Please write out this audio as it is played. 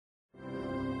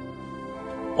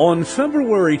On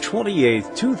February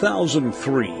 28,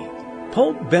 2003,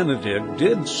 Pope Benedict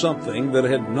did something that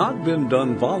had not been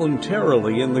done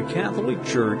voluntarily in the Catholic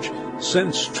Church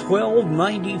since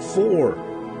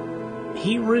 1294.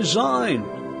 He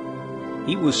resigned.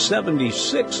 He was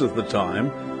 76 at the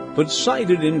time, but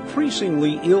cited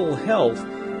increasingly ill health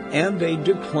and a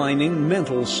declining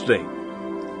mental state.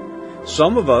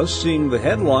 Some of us, seeing the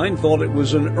headline, thought it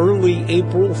was an early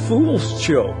April Fool's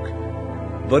joke,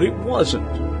 but it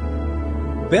wasn't.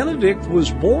 Benedict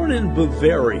was born in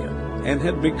Bavaria and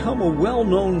had become a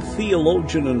well-known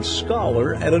theologian and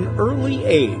scholar at an early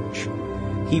age.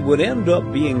 He would end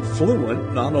up being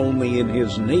fluent not only in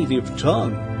his native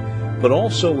tongue, but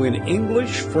also in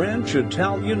English, French,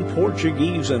 Italian,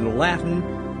 Portuguese, and Latin,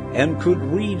 and could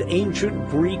read ancient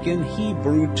Greek and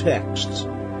Hebrew texts.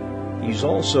 He's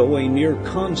also a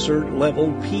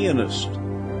near-concert-level pianist.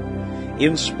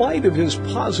 In spite of his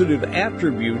positive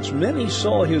attributes, many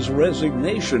saw his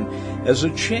resignation as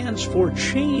a chance for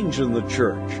change in the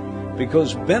church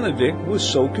because Benedict was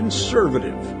so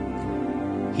conservative.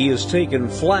 He has taken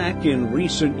flack in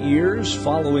recent years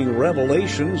following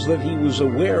revelations that he was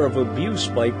aware of abuse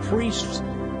by priests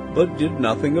but did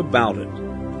nothing about it.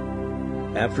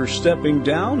 After stepping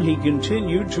down, he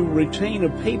continued to retain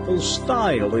a papal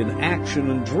style in action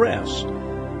and dress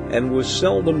and was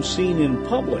seldom seen in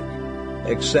public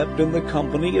except in the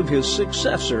company of his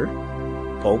successor,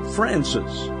 Pope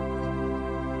Francis.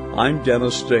 I'm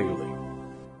Dennis Daly.